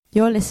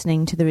You're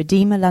listening to the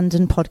Redeemer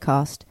London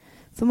podcast.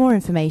 For more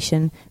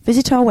information,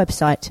 visit our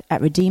website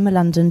at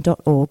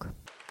redeemerlondon.org.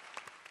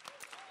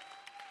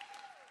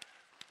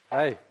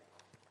 Hey.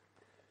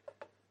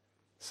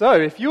 So,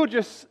 if you're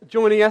just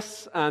joining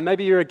us,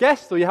 maybe you're a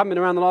guest or you haven't been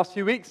around the last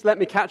few weeks, let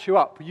me catch you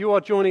up. You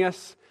are joining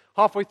us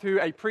halfway through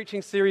a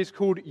preaching series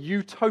called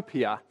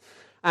Utopia.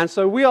 And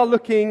so we are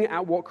looking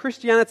at what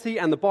Christianity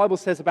and the Bible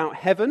says about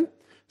heaven.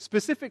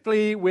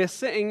 Specifically, we're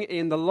sitting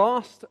in the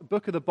last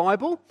book of the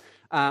Bible,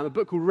 a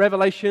book called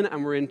Revelation,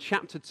 and we're in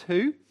chapter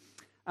 2.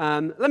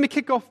 Let me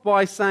kick off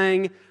by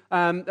saying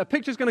a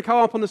picture's going to come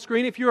up on the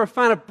screen. If you're a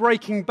fan of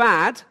Breaking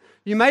Bad,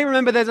 you may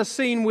remember there's a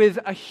scene with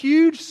a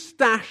huge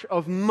stash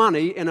of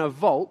money in a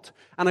vault,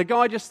 and a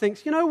guy just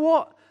thinks, you know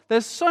what?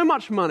 There's so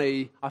much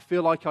money, I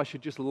feel like I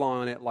should just lie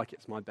on it like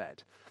it's my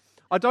bed.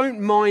 I don't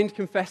mind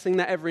confessing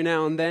that every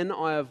now and then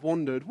I have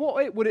wondered,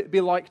 what would it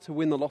be like to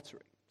win the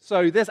lottery?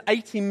 So there's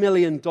 $80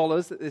 million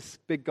that this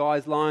big guy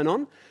is lying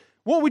on.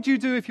 What would you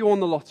do if you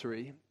won the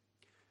lottery?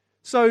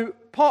 So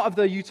part of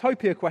the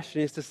utopia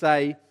question is to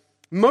say,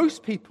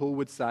 most people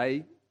would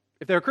say,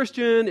 if they're a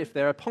Christian, if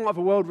they're a part of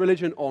a world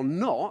religion or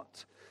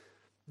not,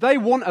 they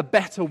want a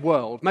better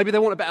world. Maybe they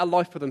want a better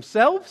life for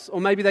themselves, or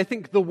maybe they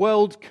think the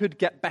world could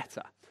get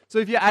better. So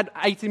if you add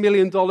 $80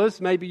 million,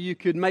 maybe you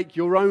could make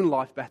your own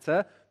life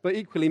better, but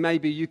equally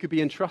maybe you could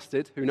be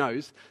entrusted, who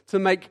knows, to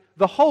make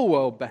the whole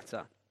world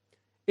better.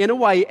 In a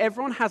way,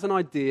 everyone has an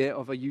idea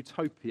of a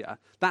utopia.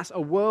 That's a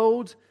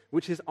world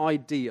which is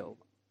ideal.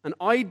 An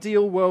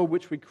ideal world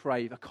which we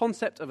crave. A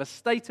concept of a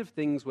state of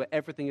things where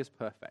everything is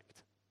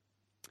perfect.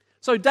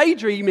 So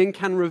daydreaming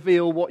can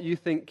reveal what you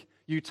think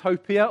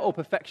utopia or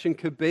perfection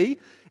could be.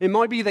 It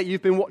might be that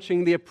you've been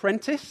watching The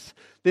Apprentice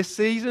this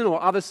season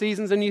or other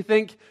seasons and you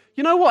think,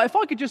 you know what, if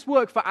I could just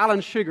work for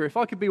Alan Sugar, if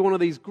I could be one of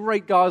these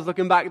great guys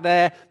looking back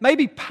there,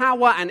 maybe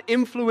power and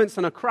influence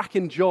and a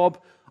cracking job,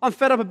 I'm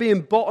fed up of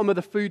being bottom of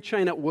the food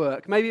chain at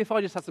work. Maybe if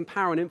I just had some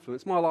power and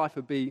influence, my life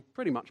would be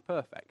pretty much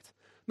perfect.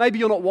 Maybe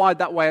you're not wired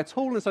that way at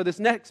all, and so this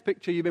next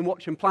picture you've been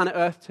watching Planet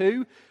Earth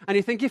 2, and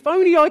you think, if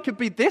only I could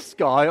be this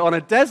guy on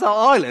a desert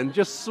island,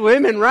 just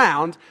swimming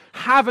around,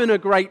 having a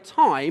great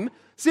time.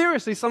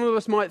 Seriously, some of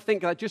us might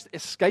think that just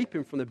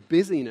escaping from the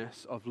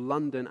busyness of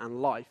London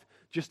and life,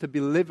 just to be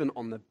living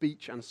on the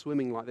beach and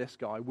swimming like this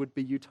guy would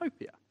be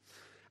utopia.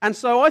 And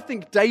so I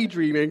think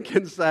daydreaming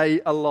can say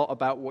a lot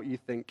about what you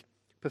think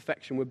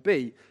perfection would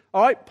be.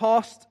 All right,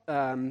 past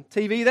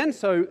TV then.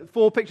 So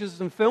 4 pictures of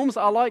some films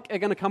that I like are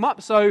going to come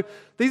up. So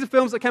these are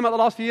films that came out the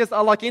last few years that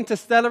I like.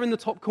 Interstellar in the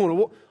top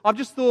corner. I've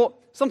just thought,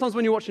 sometimes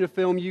when you're watching a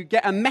film, you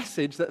get a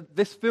message that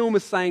this film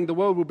is saying the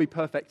world will be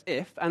perfect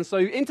if. And so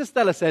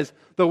Interstellar says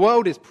the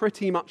world is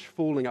pretty much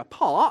falling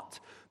apart,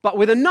 but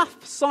with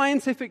enough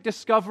scientific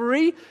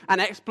discovery and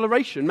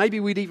exploration, maybe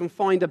we'd even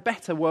find a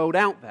better world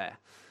out there.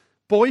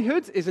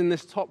 Boyhood is in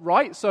this top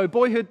right. So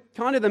Boyhood,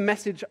 kind of the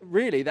message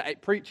really that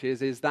it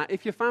preaches is that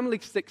if your family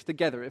sticks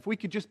together, if we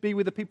could just be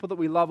with the people that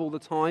we love all the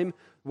time,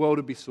 the world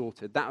would be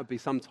sorted. That would be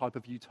some type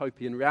of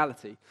utopian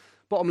reality.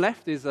 Bottom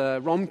left is a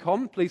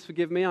rom-com. Please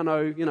forgive me. I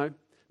know,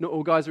 not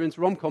all guys are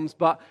into rom-coms,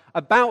 but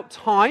About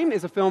Time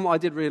is a film I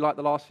did really like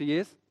the last few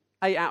years.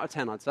 8 out of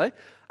 10, I'd say.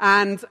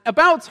 And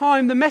About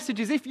Time, the message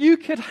is if you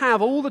could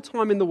have all the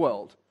time in the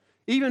world,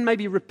 even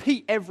maybe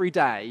repeat every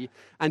day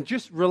and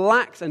just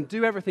relax and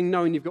do everything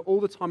knowing you've got all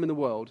the time in the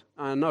world.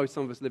 I know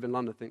some of us live in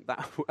London think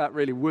that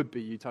really would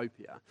be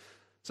utopia.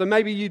 So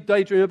maybe you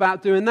daydream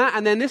about doing that.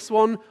 And then this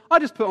one, I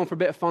just put on for a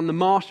bit of fun, The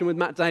Martian with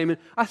Matt Damon.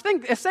 I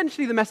think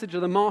essentially the message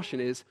of The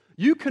Martian is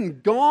you can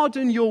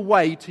garden your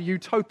way to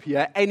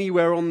utopia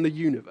anywhere on the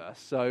universe.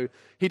 So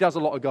he does a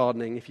lot of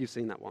gardening if you've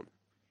seen that one.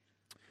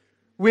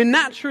 We're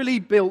naturally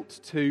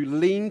built to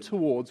lean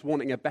towards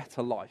wanting a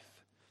better life.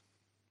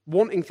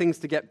 Wanting things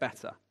to get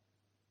better.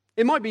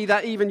 It might be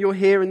that even you're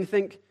here and you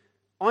think,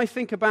 I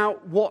think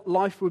about what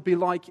life would be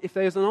like if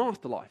there's an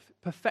afterlife.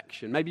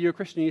 Perfection. Maybe you're a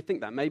Christian and you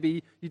think that.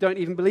 Maybe you don't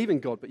even believe in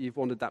God, but you've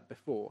wondered that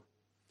before.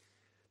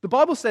 The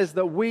Bible says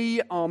that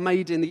we are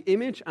made in the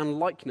image and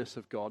likeness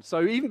of God.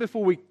 So even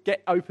before we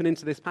get open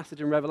into this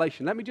passage in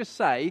Revelation, let me just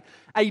say,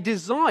 a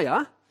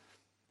desire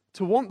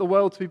to want the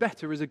world to be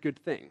better is a good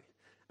thing.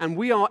 And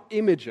we are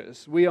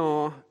imagers, we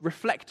are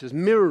reflectors,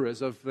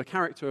 mirrors of the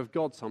character of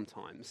God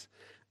sometimes.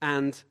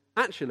 And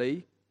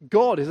actually,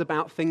 God is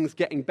about things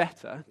getting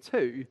better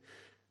too.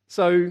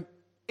 So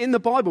in the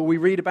Bible, we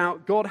read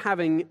about God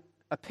having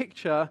a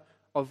picture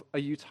of a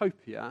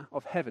utopia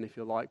of heaven, if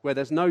you like, where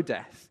there's no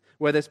death,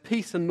 where there's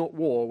peace and not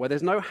war, where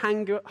there's no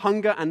hunger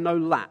and no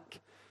lack.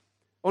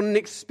 On an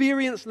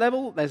experience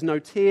level, there's no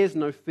tears,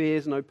 no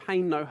fears, no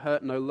pain, no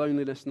hurt, no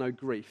loneliness, no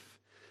grief.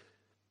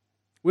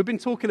 We've been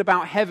talking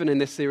about heaven in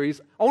this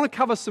series. I want to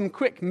cover some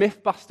quick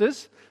myth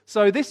busters.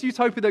 So this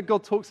utopia that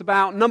God talks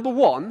about, number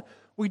 1,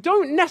 we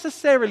don't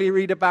necessarily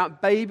read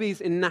about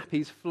babies in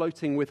nappies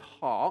floating with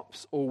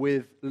harps or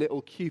with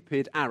little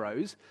Cupid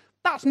arrows.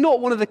 That's not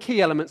one of the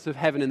key elements of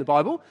heaven in the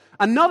Bible.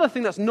 Another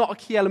thing that's not a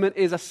key element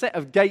is a set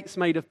of gates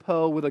made of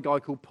pearl with a guy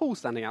called Paul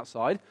standing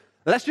outside.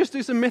 Let's just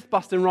do some myth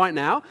busting right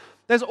now.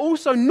 There's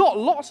also not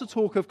lots of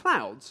talk of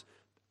clouds.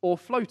 or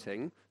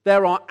floating,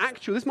 there are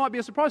actual, this might be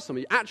a surprise to some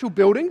of you, actual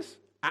buildings,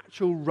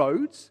 actual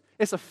roads.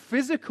 It's a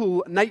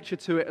physical nature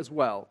to it as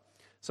well.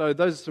 So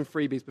those are some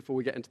freebies before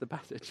we get into the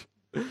passage.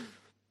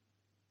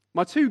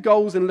 My two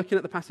goals in looking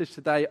at the passage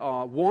today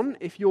are, one,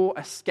 if you're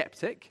a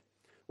skeptic,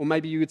 or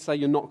maybe you would say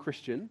you're not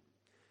Christian,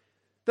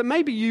 that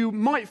maybe you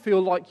might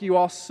feel like you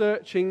are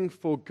searching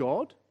for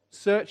God,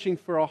 searching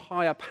for a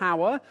higher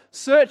power,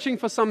 searching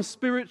for some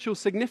spiritual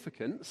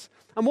significance.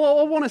 And what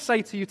I want to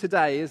say to you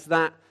today is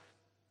that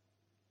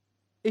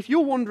if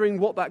you're wondering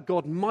what that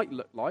God might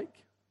look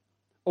like,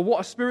 or what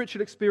a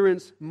spiritual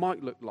experience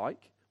might look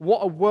like,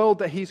 what a world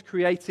that he's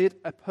created,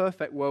 a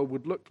perfect world,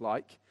 would look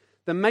like,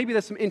 then maybe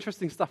there's some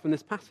interesting stuff in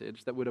this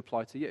passage that would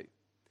apply to you.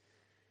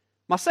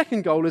 My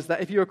second goal is that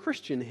if you're a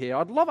Christian here,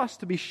 I'd love us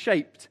to be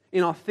shaped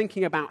in our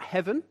thinking about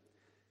heaven.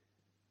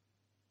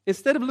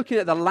 Instead of looking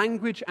at the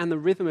language and the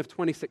rhythm of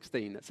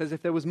 2016 that says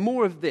if there was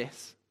more of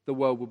this, the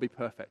world will be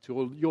perfect,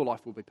 or your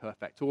life will be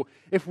perfect, or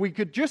if we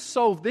could just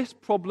solve this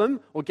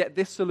problem or get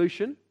this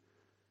solution,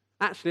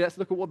 actually let's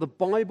look at what the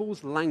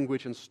Bible's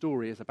language and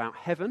story is about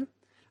heaven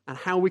and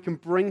how we can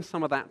bring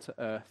some of that to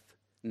earth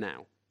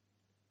now.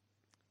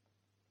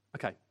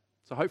 Okay,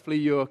 so hopefully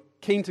you're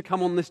keen to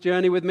come on this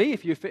journey with me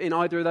if you fit in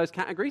either of those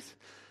categories.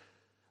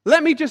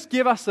 Let me just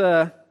give us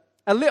a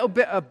little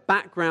bit of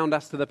background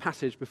as to the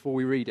passage before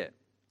we read it.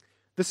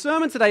 The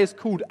sermon today is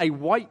called A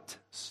White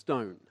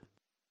Stone.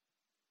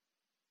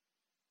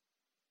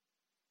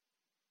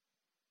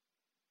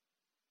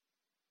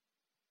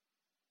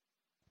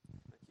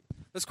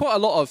 There's quite a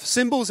lot of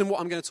symbols in what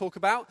I'm going to talk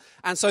about.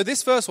 And so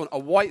this first one, a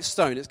white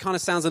stone, it kind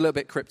of sounds a little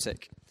bit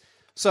cryptic.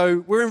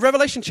 So we're in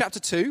Revelation chapter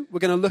 2. We're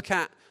going to look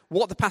at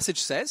what the passage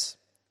says.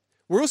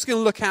 We're also going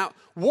to look at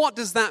what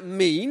does that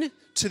mean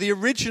to the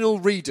original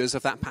readers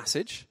of that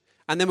passage.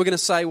 And then we're going to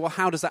say, well,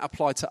 how does that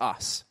apply to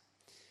us?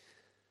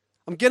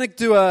 I'm going to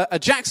do a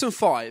Jackson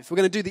 5. We're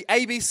going to do the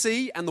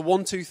ABC and the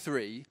 1, 2,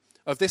 3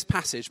 of this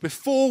passage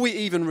before we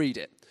even read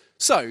it.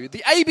 So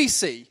the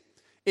ABC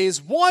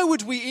is, why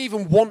would we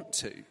even want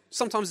to?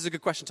 Sometimes it's a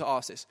good question to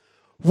ask this.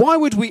 Why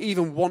would we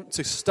even want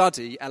to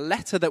study a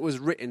letter that was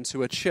written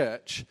to a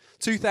church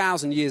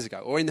 2,000 years ago,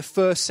 or in the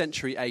 1st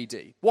century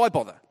AD? Why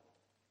bother?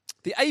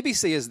 The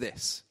ABC is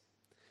this.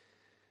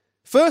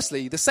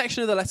 Firstly, the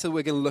section of the letter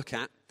we're going to look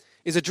at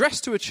is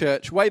addressed to a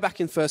church way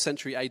back in 1st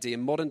century AD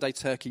in modern-day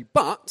Turkey,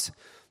 but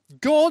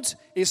God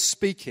is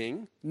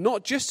speaking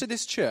not just to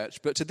this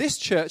church, but to this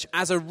church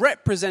as a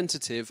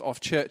representative of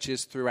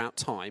churches throughout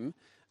time,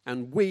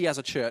 and we as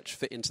a church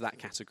fit into that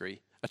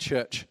category, a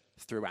church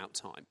throughout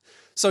time.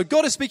 So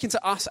God is speaking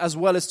to us as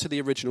well as to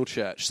the original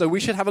church. So we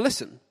should have a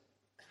listen.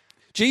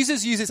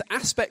 Jesus uses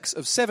aspects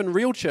of 7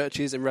 real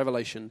churches in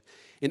Revelation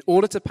in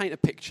order to paint a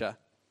picture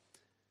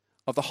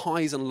of the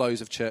highs and lows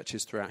of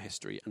churches throughout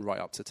history and right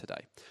up to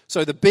today.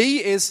 So the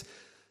B is,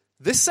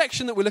 this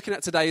section that we're looking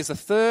at today is the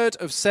 3rd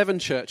of 7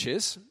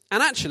 churches.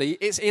 And actually,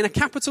 it's in a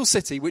capital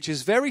city which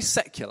is very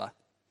secular.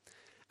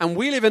 And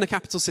we live in a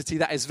capital city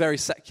that is very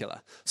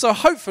secular. So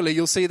hopefully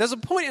you'll see there's a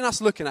point in us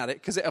looking at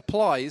it because it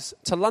applies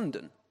to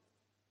London.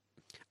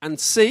 And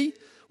C,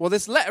 well,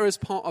 this letter is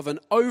part of an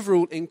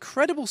overall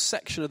incredible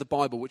section of the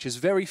Bible which is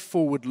very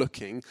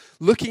forward-looking,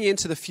 looking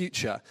into the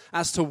future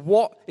as to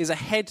what is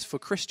ahead for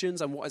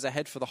Christians and what is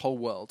ahead for the whole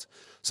world.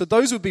 So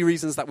those would be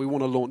reasons that we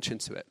want to launch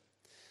into it.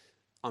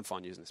 I'm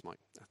fine using this mic.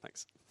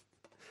 Thanks.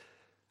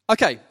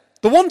 Okay,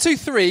 the 1, 2,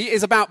 3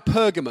 is about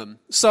Pergamum.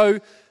 So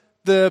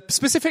the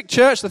specific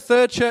church, the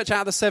 3rd church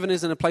out of the 7,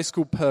 is in a place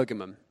called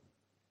Pergamum.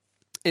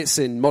 It's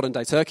in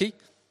modern-day Turkey.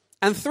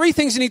 And 3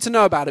 things you need to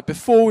know about it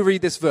before we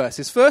read this verse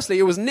is, firstly,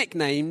 it was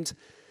nicknamed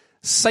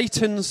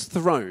Satan's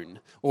throne,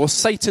 or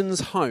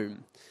Satan's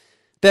home.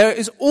 There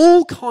is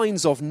all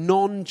kinds of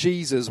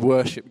non-Jesus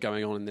worship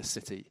going on in this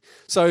city.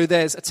 So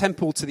there's a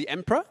temple to the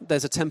emperor,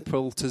 there's a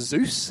temple to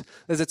Zeus,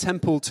 there's a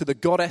temple to the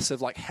goddess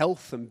of like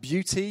health and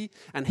beauty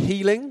and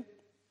healing.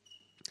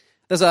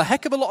 There's a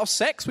heck of a lot of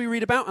sex we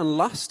read about, and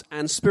lust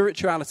and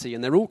spirituality,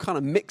 and they're all kind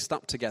of mixed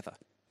up together.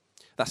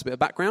 That's a bit of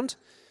background.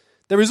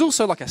 There is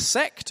also like a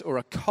sect or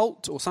a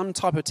cult or some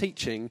type of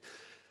teaching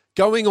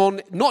going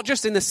on, not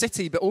just in the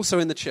city, but also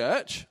in the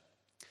church,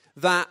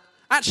 that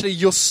actually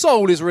your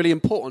soul is really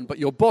important, but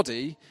your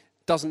body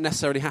doesn't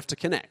necessarily have to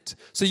connect.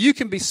 So you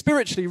can be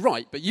spiritually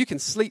right, but you can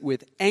sleep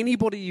with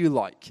anybody you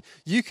like.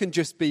 You can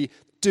just be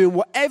doing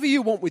whatever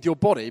you want with your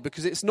body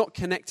because it's not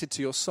connected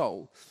to your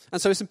soul. And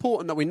so it's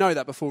important that we know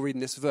that before reading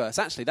this verse.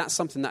 Actually, that's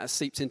something that has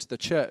seeped into the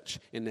church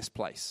in this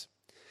place.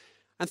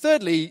 And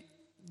thirdly,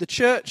 the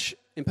church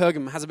in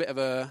Pergamum has a bit of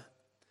a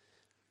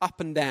up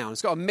and down.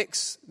 It's got a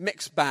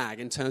mixed bag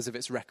in terms of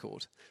its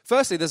record.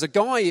 Firstly, there's a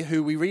guy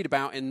who we read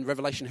about in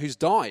Revelation who's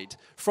died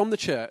from the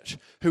church,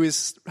 who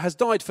has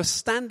died for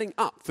standing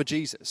up for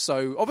Jesus.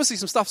 So obviously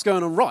some stuff's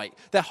going on right.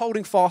 They're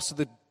holding fast to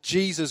the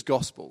Jesus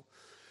gospel.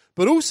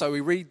 But also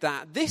we read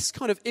that this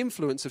kind of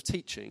influence of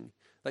teaching,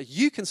 that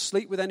you can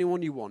sleep with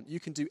anyone you want, you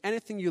can do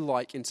anything you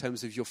like in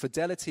terms of your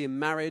fidelity in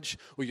marriage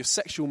or your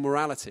sexual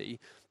morality,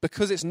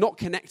 because it's not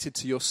connected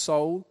to your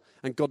soul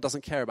and God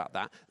doesn't care about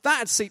that. That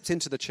had seeped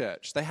into the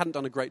church. They hadn't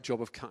done a great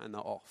job of cutting that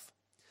off.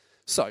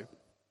 So,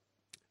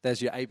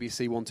 there's your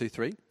ABC 1, 2,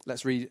 3.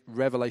 Let's read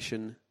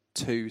Revelation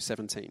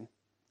 2:17.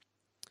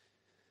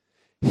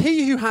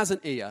 He who has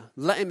an ear,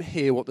 let him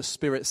hear what the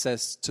Spirit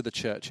says to the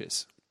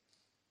churches.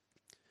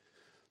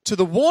 To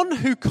the one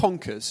who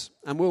conquers,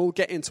 and we'll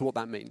get into what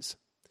that means,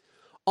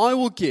 I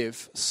will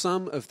give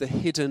some of the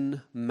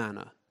hidden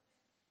manna.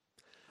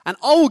 And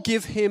I will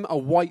give him a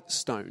white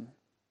stone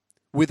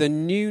with a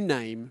new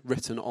name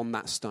written on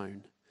that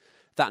stone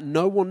that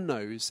no one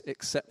knows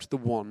except the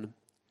one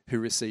who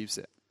receives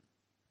it.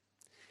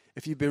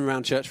 If you've been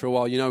around church for a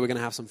while, you know we're going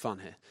to have some fun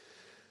here.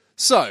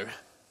 So,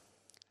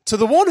 to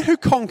the one who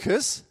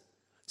conquers,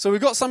 so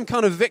we've got some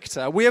kind of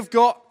victor, we have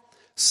got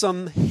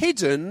some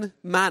hidden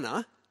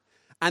manna,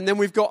 and then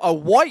we've got a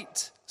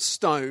white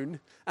stone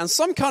and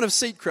some kind of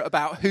secret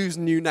about whose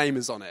new name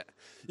is on it.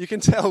 You can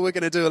tell we're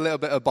going to do a little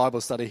bit of Bible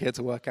study here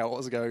to work out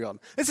what's going on.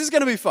 This is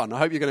going to be fun. I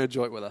hope you're going to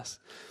enjoy it with us.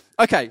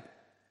 Okay.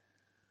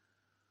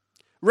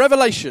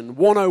 Revelation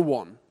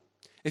 101.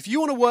 If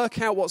you want to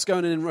work out what's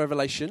going on in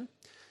Revelation,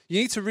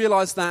 you need to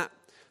realize that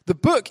the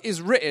book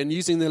is written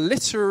using the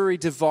literary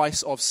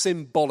device of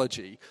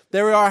symbology.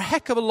 There are a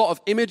heck of a lot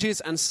of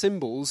images and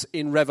symbols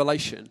in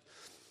Revelation.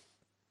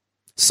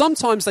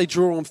 Sometimes they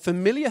draw on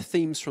familiar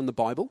themes from the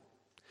Bible.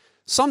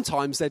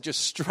 Sometimes they're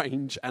just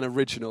strange and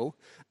original.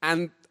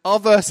 And our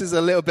verse is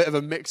a little bit of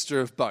a mixture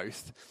of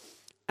both.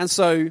 And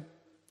so,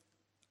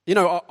 you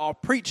know, our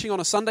preaching on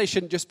a Sunday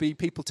shouldn't just be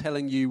people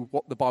telling you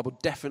what the Bible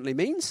definitely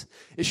means.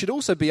 It should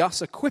also be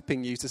us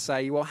equipping you to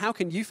say, well, how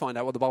can you find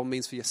out what the Bible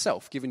means for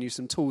yourself, giving you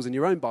some tools in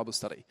your own Bible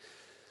study.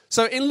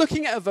 So in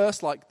looking at a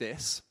verse like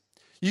this,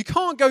 you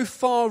can't go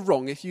far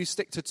wrong if you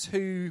stick to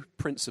two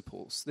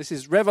principles. This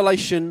is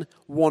Revelation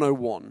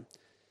 101.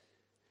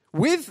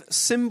 With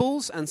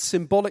symbols and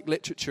symbolic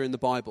literature in the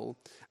Bible,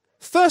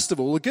 first of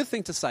all, a good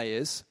thing to say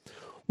is,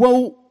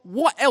 well,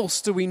 what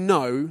else do we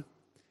know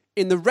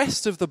in the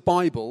rest of the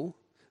Bible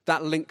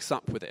that links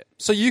up with it?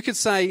 So you could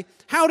say,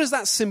 how does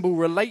that symbol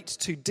relate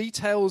to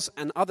details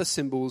and other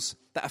symbols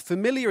that are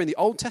familiar in the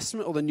Old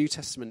Testament or the New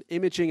Testament,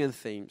 imaging and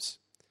themes?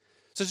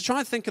 So to try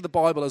and think of the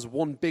Bible as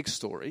one big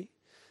story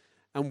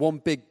and one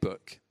big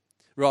book,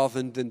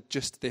 rather than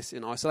just this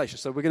in isolation.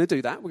 So we're going to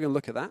do that. We're going to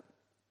look at that.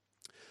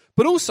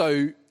 But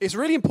also, it's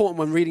really important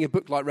when reading a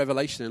book like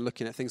Revelation and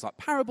looking at things like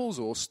parables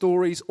or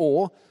stories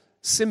or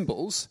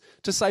symbols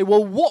to say,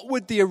 well, what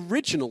would the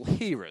original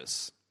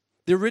hearers,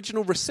 the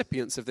original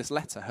recipients of this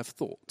letter have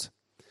thought?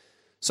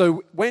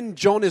 So when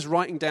John is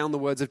writing down the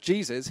words of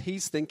Jesus,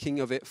 he's thinking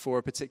of it for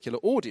a particular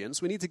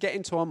audience. We need to get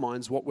into our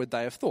minds what would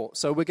they have thought.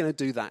 So we're going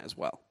to do that as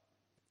well.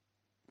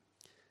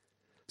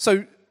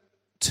 So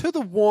to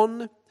the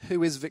one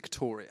who is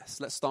victorious,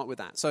 let's start with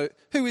that. So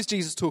who is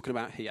Jesus talking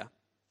about here?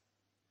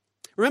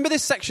 Remember,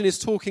 this section is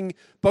talking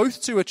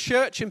both to a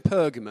church in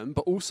Pergamum,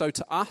 but also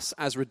to us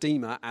as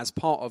Redeemer, as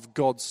part of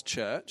God's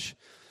church.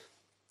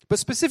 But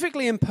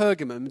specifically in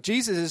Pergamum,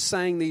 Jesus is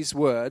saying these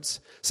words,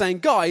 saying,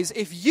 guys,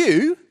 if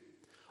you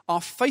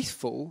are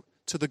faithful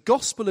to the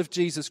gospel of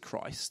Jesus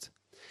Christ,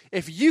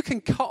 if you can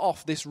cut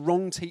off this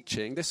wrong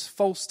teaching, this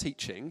false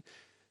teaching,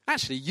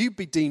 actually, you'd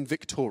be deemed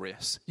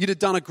victorious. You'd have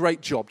done a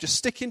great job. Just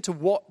stick into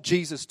what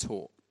Jesus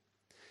taught.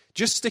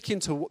 Just stick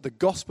into the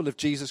gospel of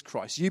Jesus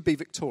Christ. You'd be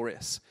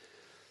victorious.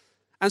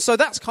 And so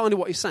that's kind of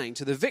what he's saying.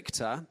 To the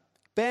victor,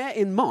 bear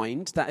in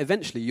mind that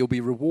eventually you'll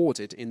be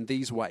rewarded in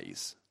these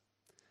ways.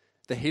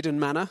 The hidden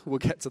manna, we'll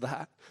get to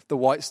that. The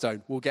white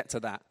stone, we'll get to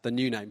that. The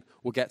new name,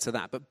 we'll get to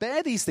that. But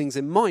bear these things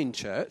in mind,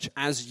 church,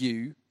 as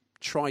you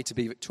try to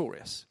be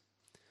victorious.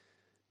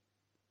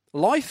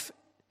 Life,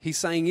 he's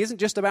saying, isn't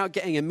just about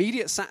getting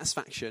immediate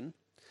satisfaction,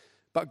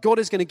 but God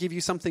is going to give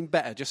you something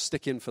better. Just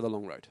stick in for the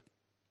long road.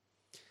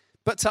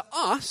 But to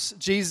us,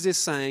 Jesus is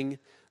saying,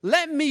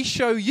 let me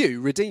show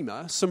you,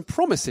 Redeemer, some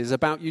promises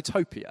about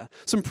utopia,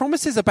 some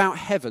promises about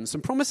heaven,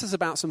 some promises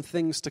about some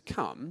things to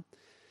come,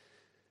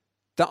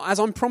 that as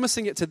I'm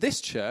promising it to this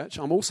church,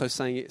 I'm also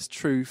saying it's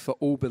true for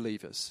all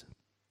believers,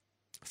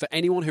 for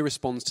anyone who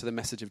responds to the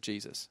message of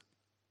Jesus.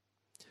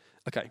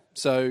 Okay,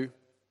 so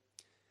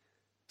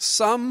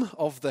some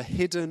of the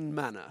hidden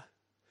manna.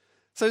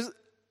 So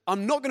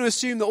I'm not going to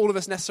assume that all of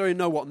us necessarily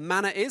know what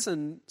manna is,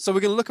 and so we're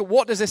going to look at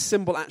what does this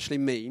symbol actually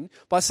mean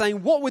by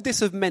saying, what would this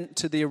have meant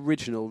to the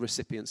original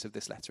recipients of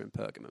this letter in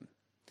Pergamum?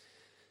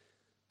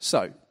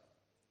 So,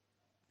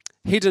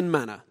 hidden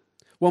manna.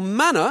 Well,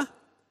 manna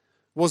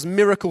was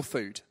miracle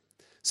food.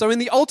 So in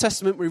the Old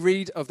Testament, we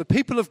read of the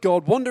people of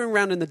God wandering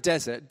around in the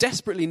desert,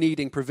 desperately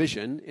needing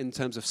provision in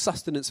terms of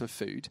sustenance and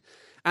food,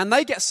 and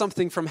they get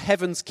something from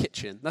heaven's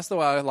kitchen. That's the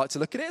way I like to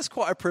look at it. It's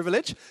quite a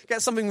privilege.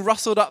 Get something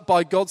rustled up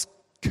by God's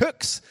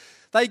cooks.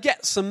 They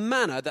get some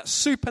manna that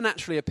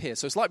supernaturally appears.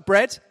 So it's like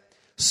bread,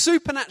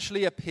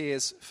 supernaturally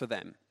appears for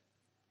them.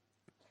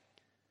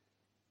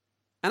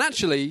 And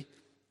actually,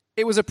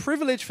 it was a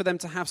privilege for them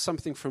to have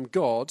something from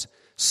God,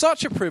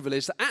 such a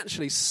privilege that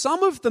actually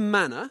some of the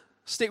manna,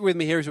 stick with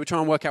me here as we try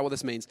and work out what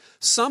this means,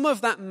 some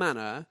of that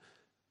manna,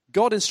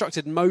 God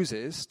instructed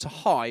Moses to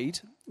hide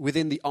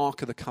within the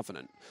Ark of the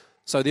Covenant.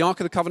 So the Ark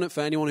of the Covenant,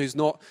 for anyone who's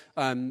not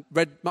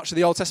read much of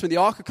the Old Testament, the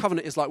Ark of the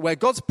Covenant is like where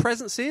God's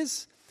presence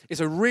is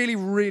a really,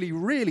 really,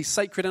 really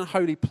sacred and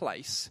holy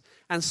place.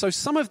 And so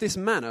some of this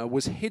manna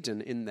was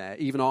hidden in there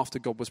even after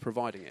God was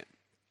providing it.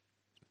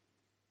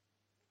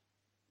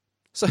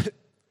 So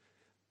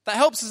that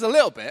helps us a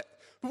little bit.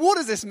 But what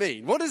does this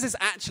mean? What does this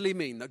actually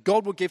mean, that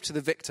God will give to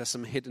the victor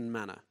some hidden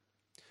manna?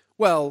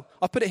 Well,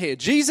 I'll put it here.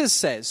 Jesus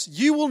says,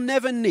 you will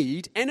never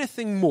need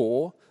anything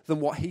more than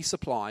what he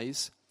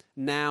supplies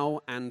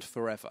now and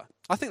forever.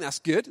 I think that's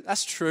good.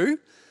 That's true.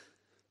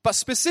 But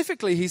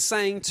specifically, he's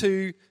saying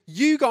to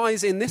you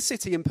guys in this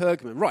city in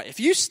Pergamum, right, if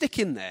you stick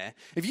in there,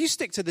 if you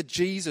stick to the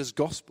Jesus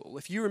gospel,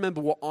 if you remember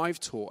what I've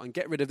taught and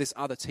get rid of this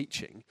other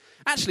teaching,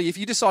 actually, if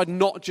you decide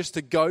not just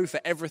to go for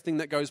everything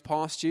that goes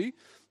past you,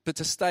 but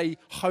to stay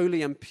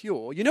holy and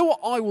pure, you know what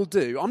I will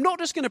do? I'm not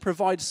just going to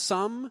provide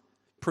some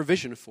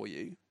provision for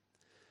you.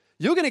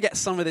 You're going to get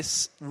some of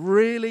this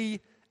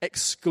really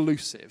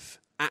exclusive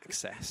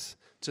access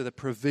to the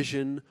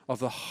provision of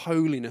the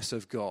holiness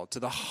of God, to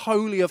the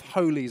holy of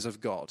holies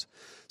of God.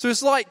 So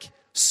it's like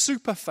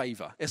super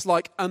favor. It's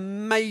like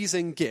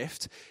amazing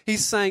gift.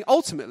 He's saying,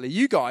 ultimately,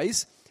 you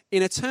guys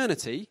in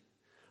eternity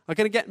are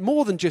going to get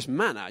more than just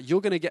manna.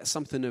 You're going to get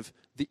something of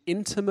the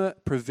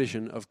intimate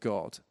provision of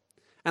God.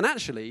 And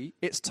actually,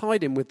 it's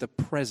tied in with the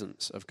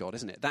presence of God,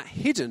 isn't it? That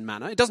hidden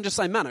manna, it doesn't just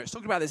say manna, it's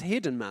talking about this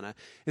hidden manna,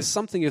 is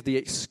something of the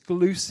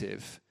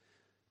exclusive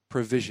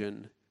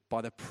provision by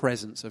the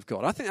presence of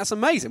God. I think that's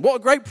amazing. What a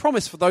great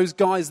promise for those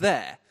guys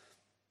there.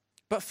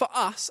 But for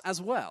us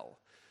as well.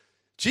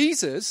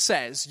 Jesus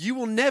says you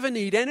will never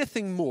need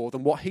anything more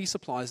than what he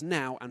supplies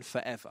now and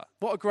forever.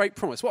 What a great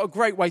promise. What a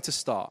great way to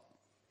start.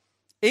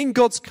 In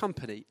God's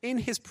company, in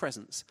his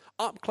presence,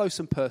 up close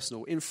and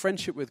personal, in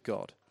friendship with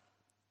God.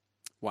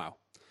 Wow.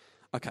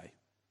 Okay.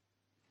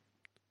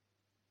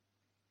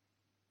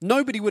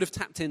 Nobody would have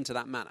tapped into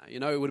that manna. You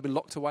know, it would have been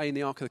locked away in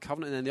the Ark of the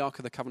Covenant, and then the Ark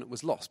of the Covenant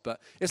was lost.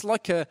 But it's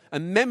like a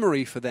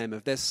memory for them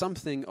of there's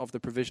something of the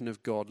provision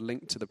of God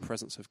linked to the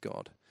presence of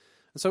God.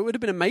 And so it would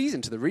have been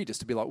amazing to the readers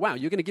to be like, wow,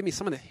 you're going to give me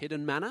some of the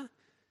hidden manna?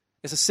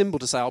 It's a symbol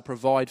to say I'll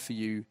provide for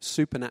you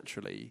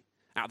supernaturally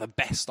out of the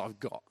best I've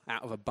got,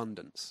 out of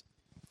abundance.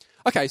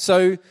 Okay,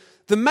 so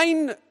the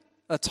main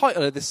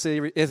title of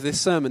this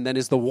sermon then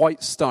is The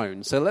White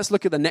Stone. So let's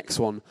look at the next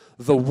one,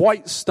 The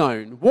White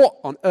Stone. What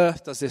on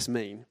earth does this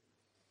mean?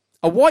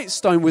 A white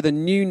stone with a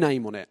new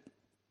name on it.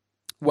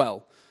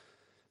 Well,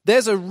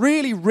 there's a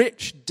really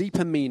rich,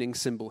 deeper meaning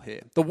symbol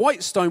here. The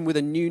white stone with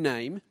a new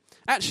name.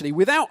 Actually,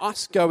 without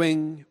us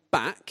going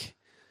back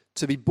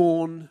to be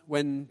born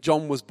when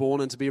John was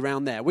born and to be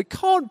around there, we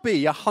can't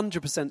be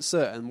 100%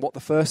 certain what the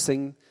first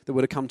thing that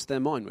would have come to their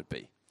mind would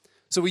be.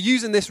 So we're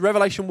using this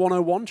Revelation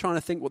 101, trying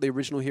to think what the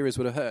original hearers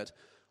would have heard.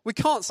 We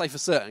can't say for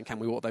certain, can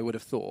we, what they would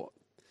have thought.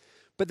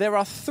 But there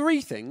are three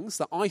things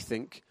that I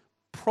think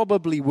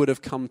probably would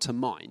have come to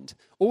mind.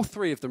 All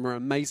three of them are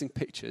amazing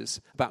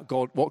pictures about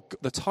God,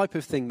 what the type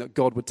of thing that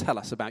God would tell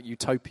us about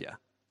utopia.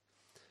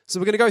 So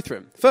we're going to go through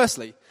them.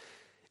 Firstly,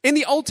 in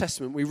the Old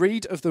Testament, we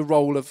read of the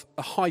role of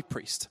a high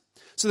priest.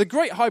 So the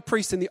great high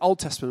priest in the Old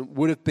Testament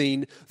would have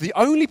been the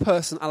only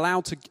person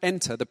allowed to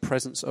enter the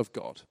presence of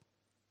God.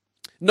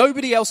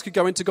 Nobody else could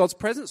go into God's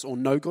presence or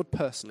know God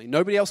personally.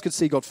 Nobody else could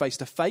see God face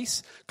to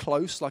face,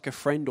 close, like a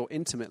friend or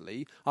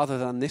intimately, other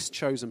than this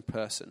chosen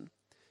person.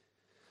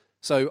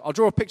 So I'll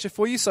draw a picture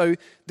for you. So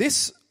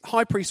this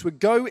high priest would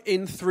go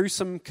in through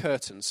some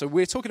curtains. So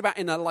we're talking about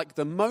in like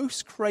the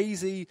most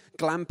crazy,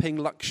 glamping,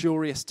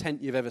 luxurious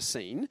tent you've ever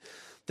seen.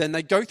 Then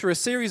they go through a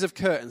series of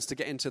curtains to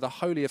get into the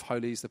Holy of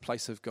Holies, the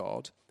place of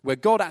God, where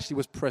God actually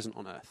was present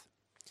on earth.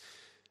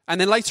 And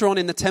then later on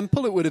in the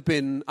temple, it would have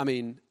been,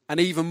 an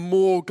even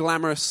more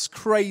glamorous,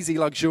 crazy,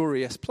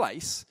 luxurious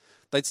place.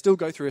 They'd still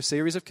go through a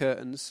series of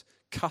curtains,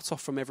 cut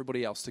off from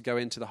everybody else to go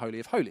into the Holy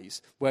of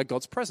Holies, where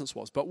God's presence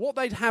was. But what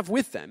they'd have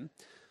with them,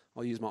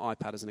 I'll use my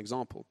iPad as an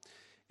example,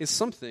 is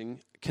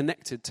something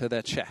connected to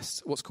their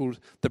chest, what's called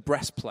the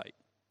breastplate.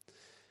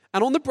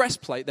 And on the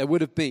breastplate, there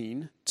would have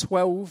been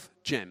 12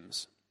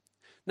 gems.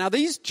 Now,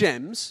 these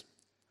gems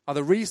are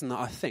the reason that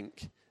I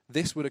think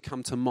this would have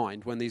come to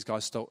mind when these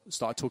guys started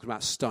talking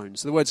about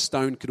stones. So the word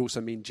stone could also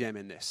mean gem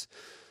in this.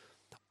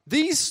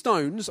 These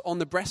stones on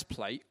the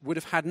breastplate would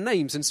have had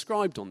names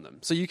inscribed on them.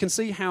 So you can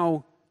see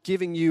how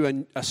giving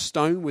you a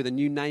stone with a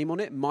new name on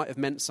it might have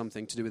meant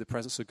something to do with the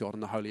presence of God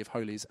and the Holy of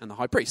Holies and the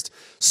high priest.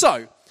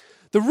 So,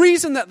 the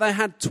reason that they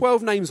had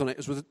 12 names on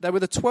it was they were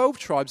the 12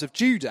 tribes of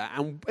Judah,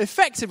 and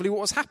effectively what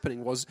was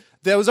happening was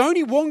there was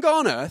only one guy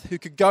on earth who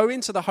could go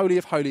into the Holy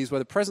of Holies where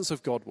the presence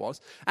of God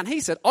was, and he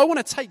said, I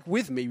want to take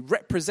with me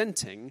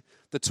representing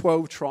the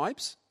 12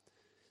 tribes.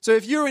 So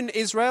if you're in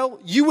Israel,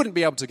 you wouldn't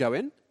be able to go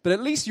in, but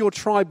at least your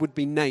tribe would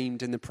be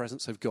named in the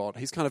presence of God.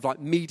 He's kind of like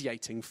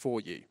mediating for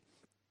you.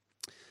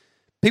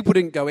 People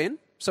didn't go in,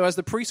 so as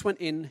the priest went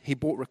in, he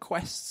brought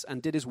requests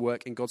and did his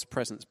work in God's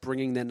presence,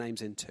 bringing their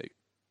names in too.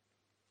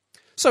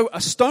 So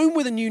a stone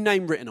with a new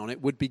name written on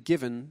it would be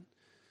given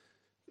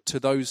to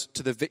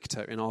the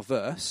victor in our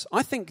verse.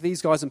 I think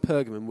these guys in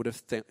Pergamum would have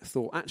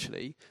thought,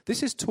 actually,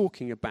 this is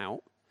talking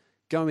about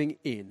going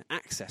in,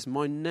 access,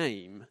 my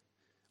name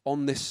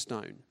on this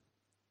stone.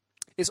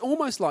 It's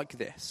almost like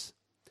this.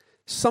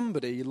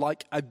 Somebody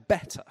like a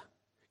better,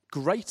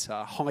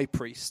 greater high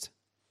priest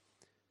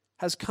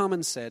has come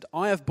and said,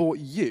 I have brought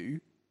you,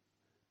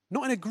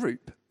 not in a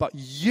group, but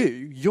you,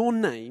 your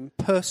name,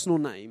 personal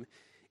name,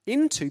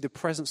 into the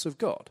presence of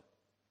God.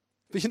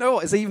 But you know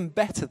what? It's even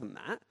better than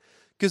that,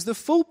 because the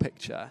full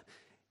picture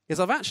is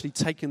I've actually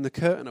taken the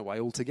curtain away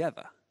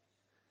altogether.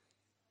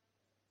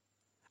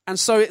 And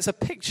so it's a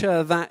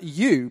picture that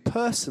you,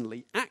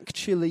 personally,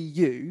 actually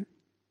you,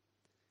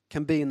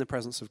 can be in the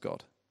presence of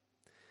God.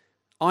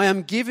 I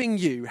am giving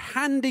you,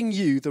 handing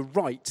you the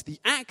right, the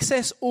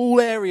access all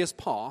areas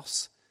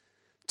pass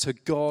to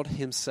God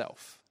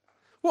himself.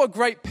 What a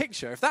great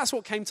picture. If that's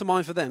what came to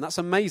mind for them, that's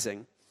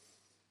amazing.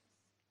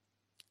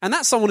 And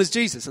that someone is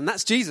Jesus, and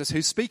that's Jesus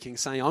who's speaking,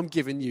 saying, I'm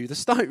giving you the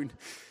stone.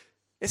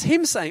 It's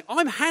him saying,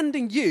 I'm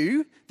handing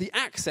you the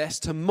access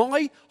to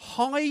my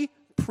high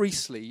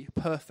priestly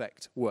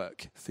perfect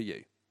work for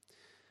you.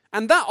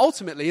 And that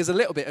ultimately is a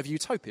little bit of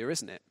utopia,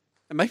 isn't it?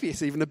 And maybe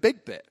it's even a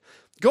big bit.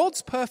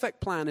 God's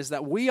perfect plan is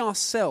that we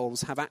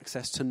ourselves have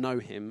access to know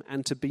him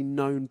and to be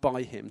known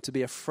by him, to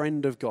be a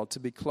friend of God, to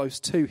be close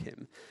to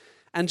him.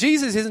 And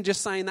Jesus isn't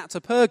just saying that to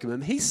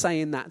Pergamum, he's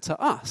saying that to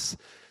us.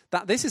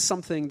 That this is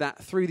something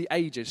that through the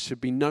ages should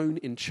be known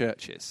in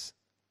churches.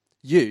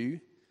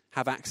 You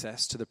have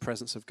access to the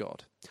presence of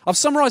God. I've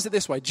summarized it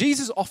this way.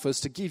 Jesus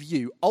offers to give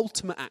you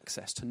ultimate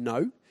access to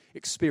know,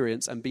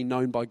 experience, and be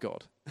known by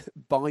God.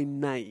 By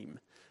name,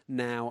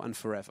 now and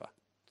forever.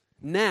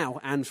 Now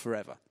and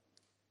forever.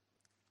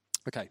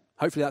 Okay,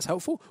 hopefully that's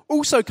helpful.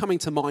 Also coming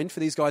to mind for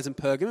these guys in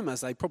Pergamum,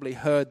 as they probably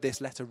heard this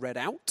letter read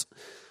out,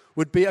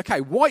 would be, okay,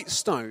 white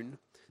stone,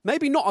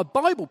 maybe not a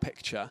Bible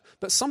picture,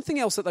 but something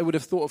else that they would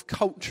have thought of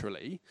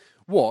culturally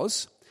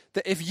was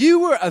that if you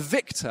were a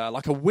victor,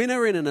 like a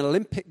winner in an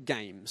Olympic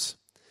Games,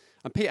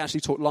 and Pete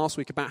actually talked last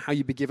week about how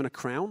you'd be given a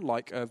crown,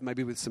 like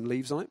maybe with some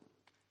leaves on it.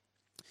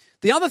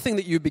 The other thing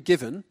that you'd be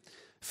given,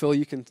 Phil,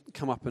 you can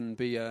come up and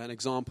be an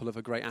example of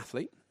a great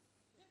athlete.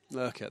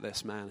 Look at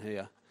this man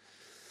here.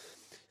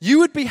 You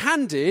would be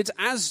handed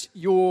as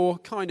your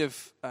kind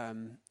of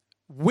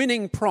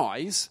winning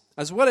prize,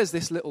 as well as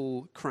this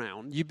little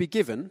crown, you'd be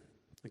given,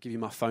 I'll give you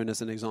my phone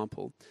as an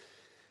example,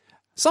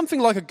 something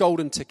like a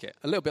golden ticket,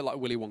 a little bit like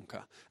Willy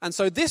Wonka. And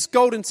so this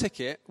golden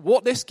ticket,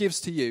 what this gives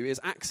to you is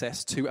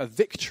access to a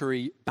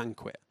victory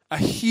banquet, a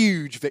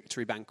huge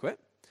victory banquet,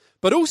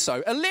 but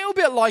also a little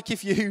bit like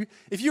if you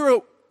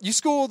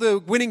score the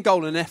winning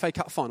goal in an FA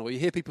Cup final, you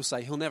hear people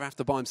say he'll never have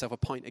to buy himself a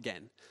pint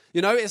again.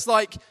 You know, it's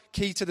like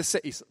key to the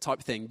city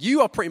type thing.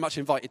 You are pretty much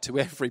invited to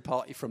every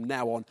party from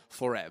now on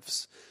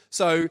forevs.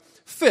 So,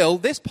 Phil,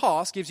 this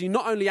pass gives you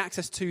not only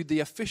access to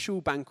the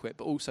official banquet,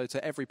 but also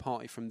to every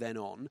party from then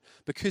on,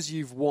 because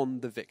you've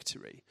won the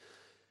victory.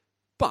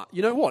 But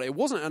you know what? It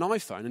wasn't an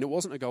iPhone and it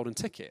wasn't a golden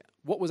ticket.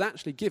 What was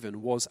actually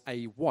given was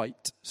a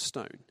white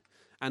stone.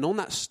 And on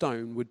that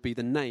stone would be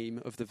the name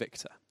of the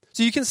victor.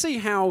 So you can see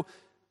how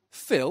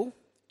Phil,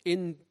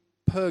 in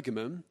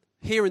Pergamum,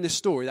 here in this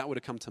story, that would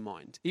have come to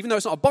mind. Even though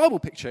it's not a Bible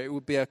picture, it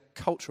would be a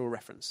cultural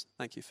reference.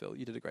 Thank you, Phil.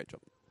 You did a great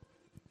job.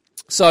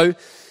 So,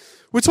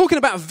 we're talking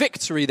about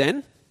victory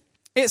then.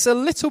 It's a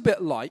little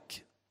bit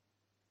like,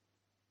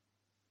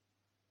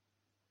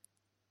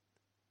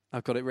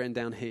 I've got it written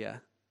down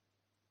here.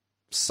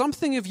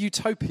 Something of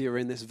utopia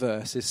in this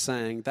verse is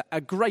saying that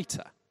a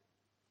greater,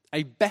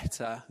 a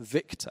better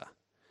victor,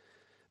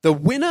 the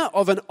winner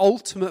of an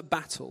ultimate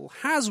battle,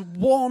 has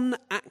won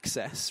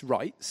access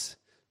rights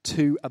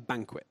to a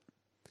banquet.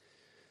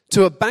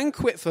 To a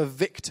banquet for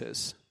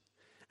victors.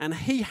 And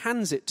he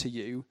hands it to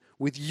you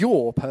with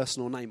your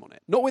personal name on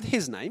it. Not with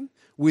his name,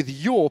 with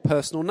your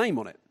personal name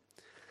on it.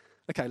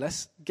 Okay,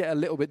 let's get a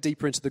little bit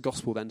deeper into the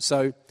gospel then.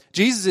 So,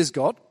 Jesus is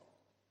God,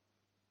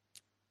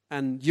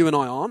 and you and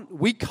I aren't.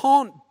 We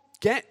can't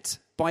get,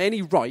 by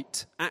any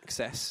right,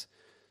 access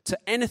to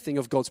anything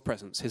of God's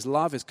presence. His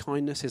love, his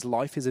kindness, his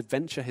life, his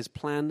adventure, his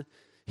plan,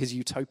 his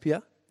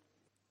utopia.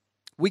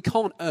 We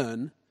can't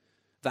earn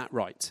that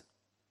right.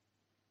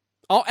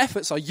 Our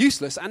efforts are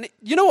useless. And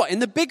you know what? In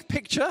the big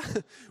picture,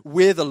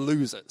 we're the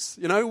losers.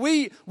 You know,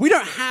 we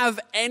don't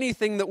have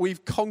anything that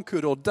we've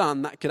conquered or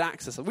done that could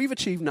access us. We've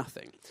achieved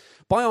nothing.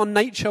 By our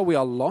nature, we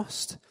are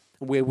lost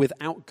and we're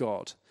without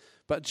God.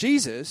 But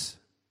Jesus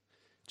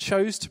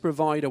chose to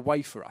provide a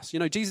way for us. You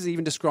know, Jesus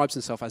even describes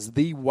himself as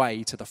the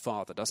way to the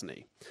Father, doesn't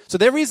he? So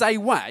there is a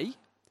way,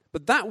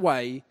 but that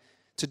way,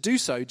 to do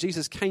so,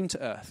 Jesus came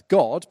to earth.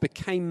 God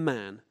became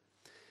man.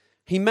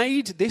 He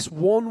made this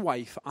one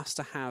way for us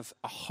to have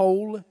a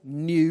whole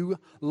new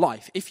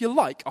life. If you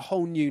like, a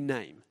whole new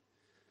name.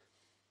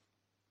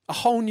 A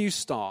whole new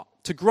start.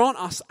 To grant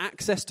us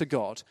access to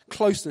God,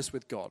 closeness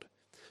with God.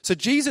 So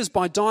Jesus,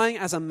 by dying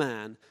as a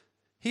man,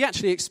 he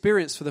actually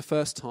experienced for the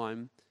first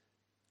time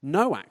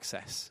no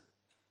access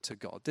to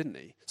God, didn't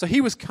he? So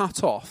he was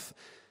cut off.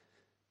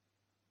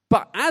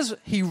 But as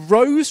he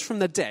rose from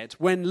the dead,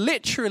 when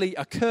literally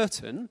a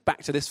curtain,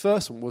 back to this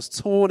first one, was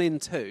torn in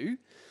two,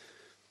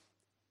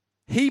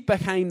 He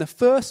became the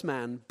first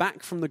man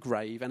back from the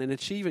grave, and in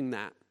achieving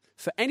that,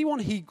 for anyone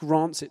he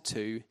grants it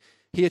to,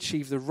 he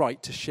achieved the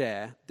right to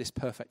share this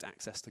perfect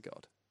access to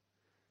God.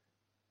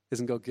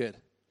 Isn't God good?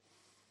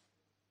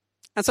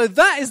 And so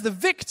that is the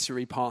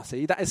victory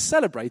party that is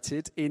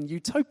celebrated in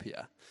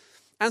Utopia.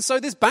 And so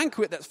this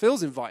banquet that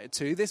Phil's invited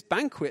to, this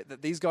banquet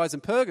that these guys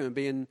in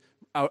Pergamum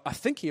are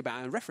thinking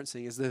about and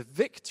referencing, is the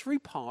victory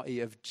party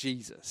of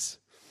Jesus.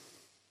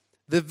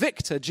 The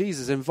victor,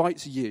 Jesus,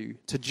 invites you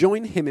to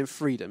join him in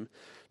freedom,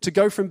 to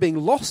go from being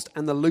lost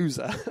and the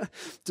loser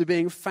to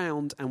being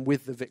found and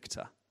with the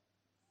victor.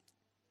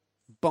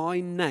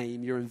 By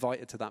name, you're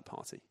invited to that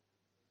party.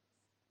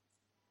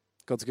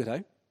 God's good,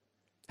 eh?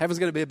 Heaven's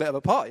going to be a bit of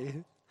a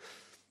party.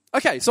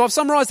 Okay, so I've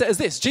summarized it as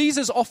this.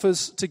 Jesus,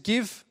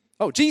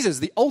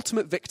 the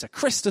ultimate victor,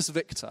 Christus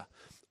Victor,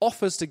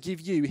 offers to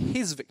give you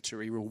his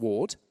victory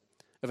reward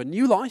of a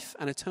new life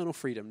and eternal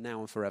freedom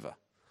now and forever.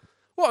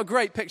 What a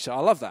great picture.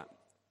 I love that.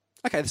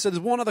 Okay, so there's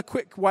one other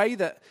quick way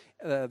that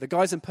the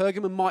guys in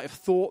Pergamum might have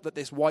thought that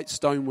this white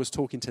stone was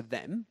talking to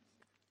them.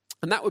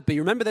 And that would be,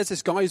 remember there's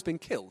this guy who's been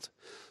killed.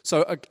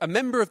 So a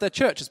member of their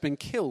church has been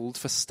killed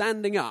for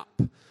standing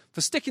up,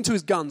 for sticking to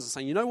his guns and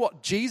saying, you know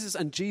what, Jesus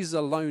and Jesus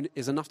alone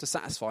is enough to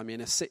satisfy me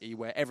in a city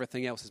where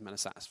everything else is meant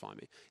to satisfy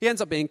me. He ends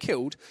up being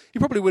killed. He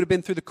probably would have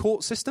been through the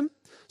court system.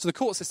 So the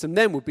court system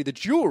then would be the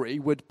jury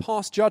would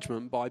pass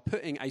judgment by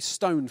putting a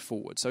stone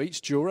forward. So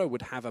each juror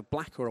would have a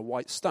black or a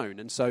white stone.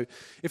 And so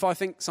if I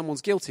think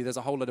someone's guilty, there's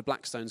a whole load of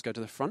black stones go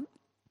to the front.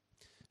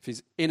 If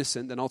he's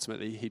innocent, then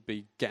ultimately he'd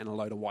be getting a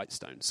load of white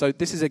stones. So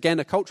this is, again,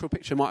 a cultural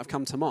picture might have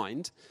come to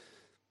mind.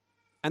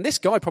 And this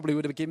guy probably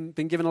would have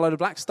been given a load of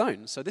black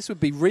stones. So this would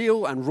be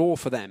real and raw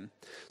for them.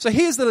 So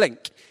here's the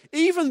link.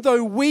 Even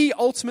though we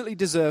ultimately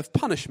deserve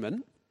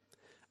punishment,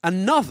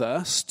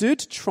 another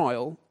stood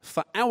trial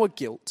for our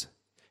guilt.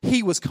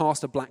 He was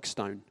cast a black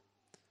stone.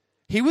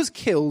 He was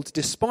killed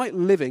despite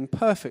living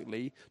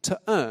perfectly to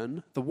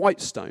earn the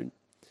white stone.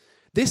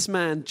 This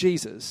man,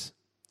 Jesus,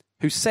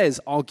 who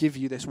says, I'll give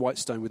you this white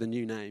stone with a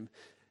new name,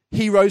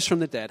 he rose from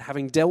the dead,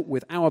 having dealt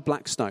with our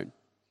black stone.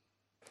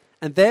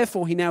 And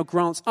therefore he now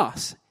grants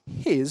us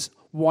his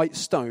white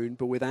stone,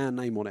 but with our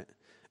name on it.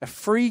 A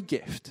free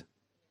gift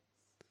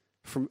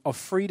of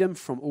freedom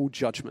from all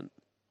judgment.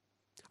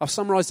 I've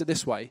summarized it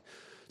this way.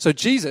 So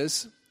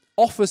Jesus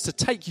offers to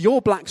take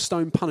your black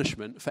stone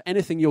punishment for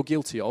anything you're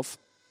guilty of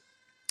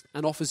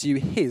and offers you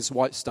his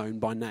white stone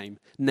by name,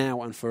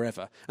 now and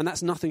forever. And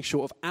that's nothing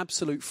short of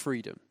absolute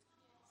freedom.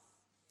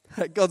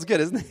 God's good,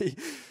 isn't he?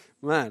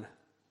 Man.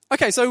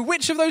 Okay, so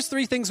which of those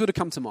three things would have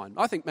come to mind?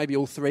 I think maybe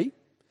all three.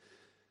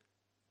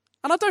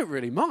 And I don't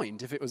really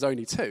mind if it was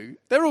only two.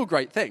 They're all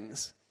great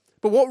things.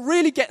 But what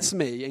really gets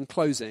me in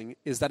closing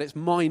is that it's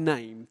my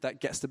name that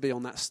gets to be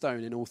on that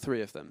stone in all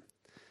three of them.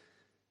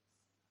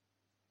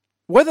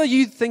 Whether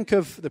you think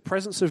of the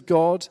presence of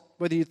God,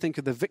 whether you think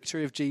of the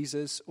victory of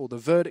Jesus or the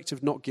verdict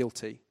of not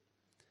guilty,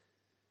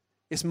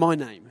 it's my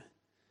name.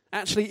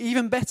 Actually,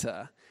 even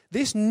better,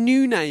 this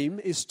new name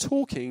is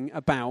talking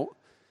about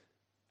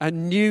a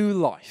new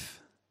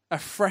life, a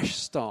fresh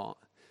start.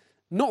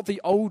 Not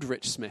the old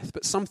Rich Smith,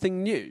 but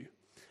something new.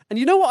 And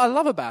you know what I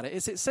love about it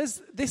is it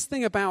says this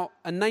thing about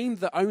a name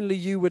that only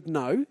you would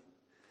know.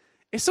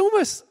 It's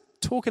almost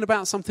talking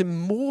about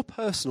something more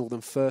personal than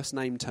first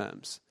name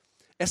terms.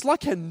 It's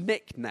like a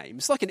nickname.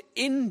 It's like an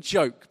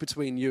in-joke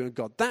between you and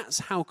God. That's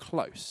how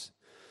close.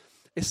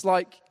 It's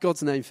like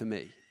God's name for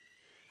me.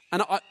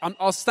 And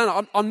I'll stand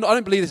up. I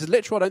don't believe this is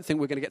literal. I don't think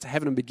we're going to get to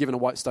heaven and be given a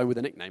white stone with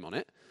a nickname on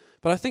it.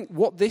 But I think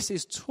what this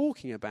is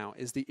talking about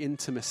is the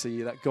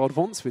intimacy that God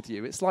wants with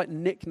you. It's like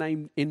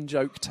nickname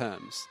in-joke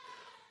terms.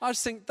 I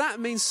just think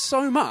that means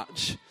so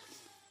much.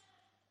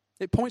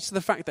 It points to the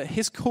fact that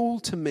his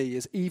call to me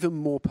is even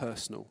more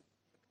personal.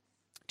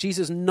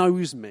 Jesus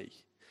knows me.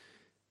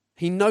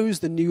 He knows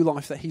the new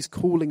life that he's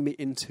calling me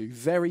into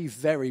very,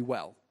 very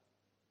well.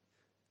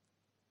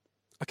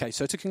 Okay,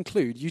 so to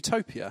conclude,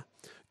 Utopia,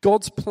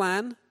 God's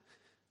plan,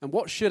 and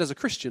what should, as a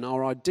Christian,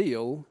 our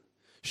ideal,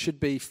 should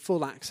be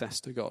full access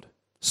to God.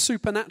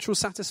 Supernatural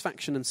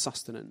satisfaction and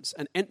sustenance,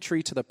 and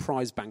entry to the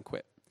prize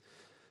banquet.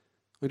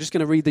 We're just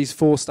going to read these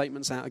 4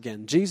 statements out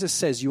again. Jesus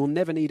says you will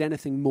never need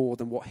anything more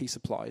than what he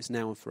supplies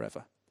now and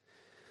forever.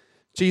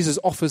 Jesus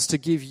offers to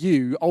give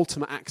you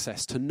ultimate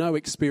access to know,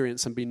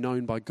 experience, and be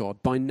known by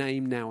God, by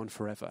name, now and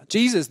forever.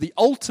 Jesus, the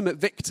ultimate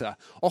victor,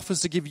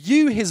 offers to give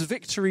you his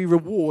victory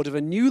reward of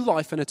a new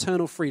life and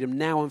eternal freedom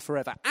now and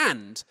forever.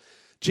 And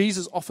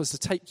Jesus offers to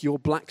take your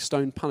black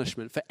stone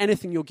punishment for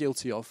anything you're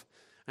guilty of,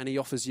 and he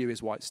offers you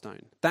his white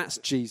stone. That's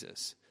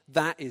Jesus.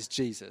 That is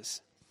Jesus.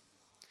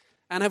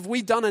 And have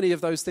we done any of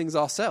those things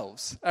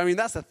ourselves? I mean,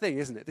 that's the thing,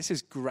 isn't it? This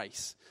is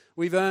grace.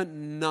 We've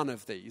earned none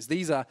of these.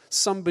 These are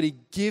somebody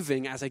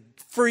giving as a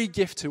free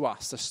gift to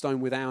us a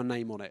stone with our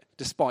name on it,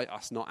 despite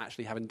us not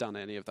actually having done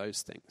any of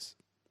those things.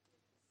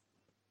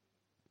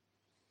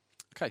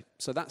 Okay,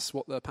 so that's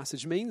what the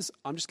passage means.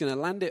 I'm just going to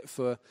land it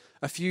for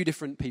a few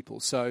different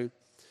people. So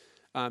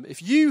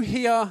if you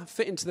here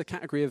fit into the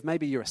category of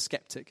maybe you're a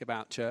skeptic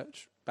about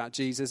church, about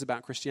Jesus,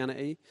 about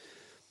Christianity,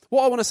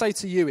 What I want to say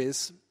to you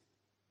is,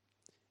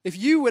 if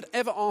you would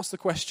ever ask the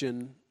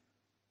question,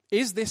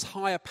 is this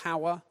higher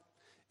power,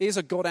 is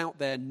a God out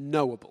there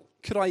knowable?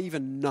 Could I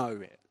even know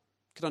it?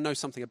 Could I know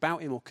something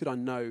about him, or could I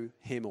know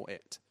him or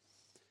it?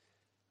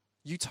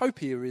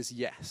 Utopia is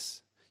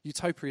yes.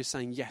 Utopia is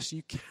saying, yes,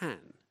 you can.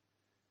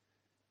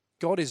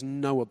 God is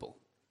knowable.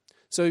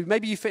 So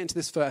maybe you fit into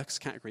this first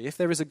category. If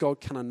there is a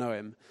God, can I know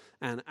him?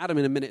 And Adam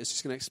in a minute is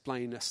just going to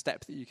explain a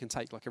step that you can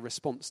take, like a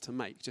response to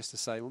make, just to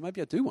say, well,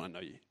 maybe I do want to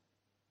know you.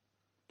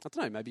 I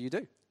don't know, maybe you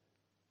do.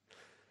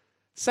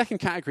 Second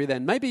category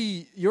then,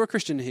 maybe you're a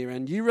Christian here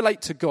and you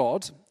relate to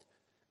God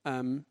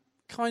kind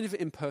of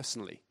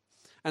impersonally.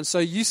 And so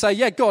you say,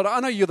 yeah, God, I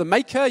know you're the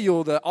maker,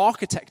 you're the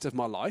architect of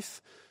my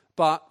life,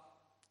 but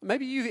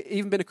maybe you've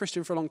even been a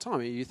Christian for a long time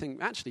and you think,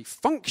 actually,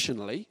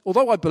 functionally,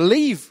 although I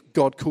believe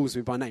God calls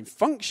me by name,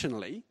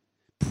 functionally,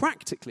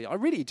 practically, I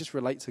really just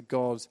relate to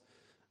God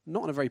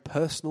not in a very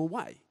personal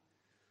way.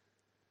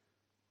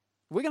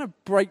 We're going to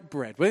break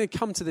bread. We're going to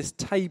come to this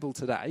table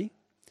today.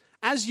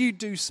 As you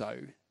do so,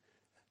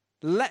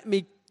 let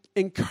me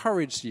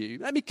encourage you,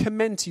 let me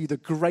commend to you the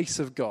grace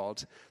of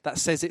God that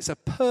says it's a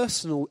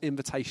personal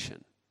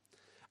invitation.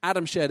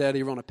 Adam shared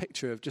earlier on a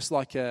picture of just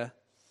like a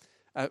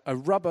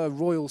rubber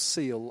royal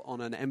seal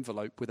on an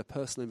envelope with a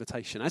personal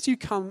invitation. As you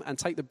come and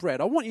take the bread,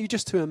 I want you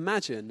just to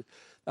imagine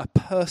a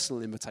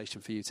personal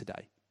invitation for you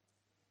today.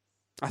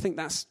 I think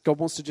that's, God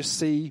wants to just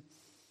see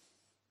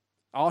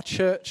our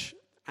church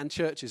and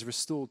churches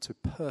restored to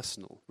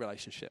personal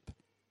relationship.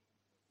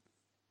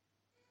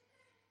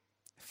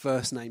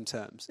 First name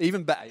terms.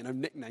 Even better,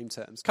 nickname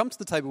terms. Come to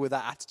the table with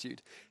that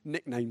attitude.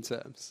 Nickname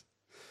terms.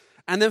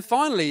 And then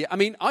finally,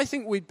 I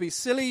think we'd be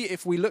silly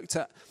if we looked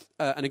at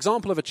an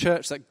example of a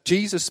church that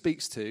Jesus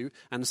speaks to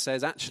and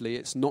says, actually,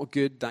 it's not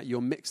good that you're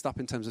mixed up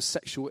in terms of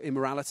sexual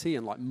immorality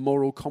and like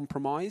moral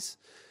compromise,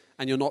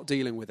 and you're not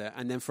dealing with it.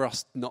 And then for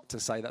us not to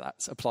say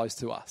that applies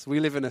to us.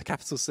 We live in a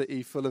capital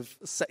city full of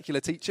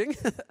secular teaching.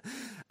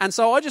 And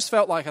so I just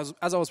felt like as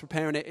I was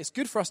preparing it, it's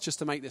good for us just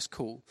to make this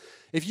cool.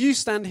 If you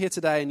stand here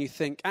today and you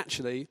think,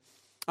 actually,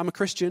 I'm a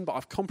Christian, but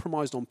I've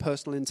compromised on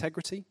personal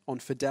integrity, on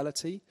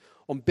fidelity,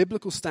 on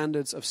biblical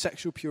standards of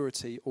sexual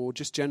purity, or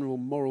just general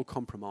moral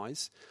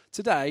compromise,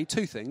 today,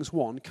 two things.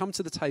 One, come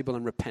to the table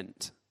and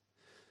repent.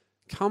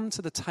 Come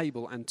to the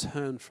table and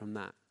turn from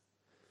that.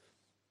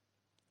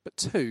 But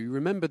two,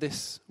 remember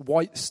this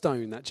white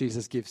stone that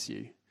Jesus gives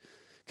you.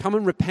 Come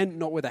and repent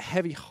not with a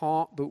heavy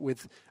heart, but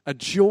with a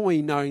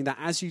joy, knowing that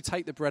as you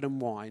take the bread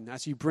and wine,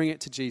 as you bring it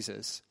to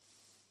Jesus,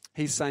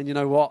 he's saying, you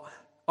know what?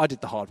 I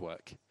did the hard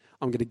work.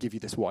 I'm going to give you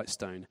this white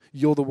stone.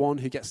 You're the one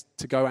who gets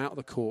to go out of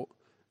the court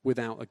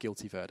without a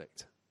guilty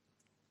verdict.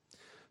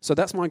 So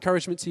that's my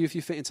encouragement to you. If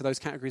you fit into those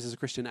categories as a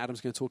Christian,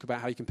 Adam's going to talk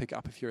about how you can pick it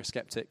up if you're a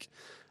skeptic.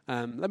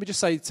 Let me just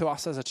say to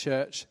us as a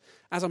church,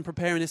 as I'm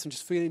preparing this, I'm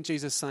just feeling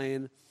Jesus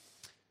saying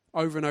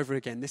over and over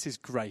again, this is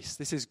grace.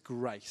 This is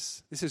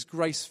grace. This is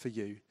grace for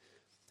you.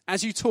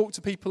 As you talk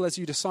to people, as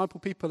you disciple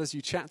people, as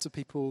you chat to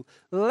people,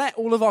 let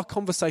all of our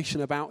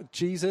conversation about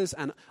Jesus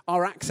and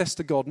our access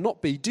to God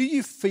not be, do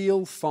you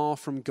feel far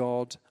from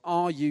God?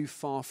 Are you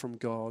far from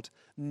God?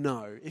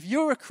 No. If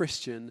you're a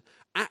Christian,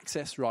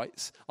 access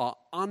rights are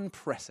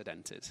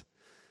unprecedented.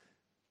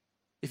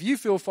 If you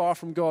feel far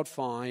from God,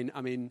 fine.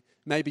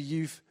 Maybe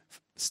you've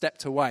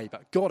stepped away,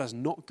 but God has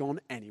not gone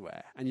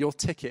anywhere. And your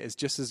ticket is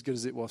just as good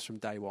as it was from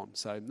day one.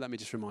 So let me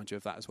just remind you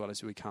of that as well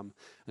as we come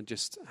and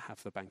just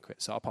have the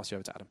banquet. So I'll pass you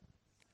over to Adam.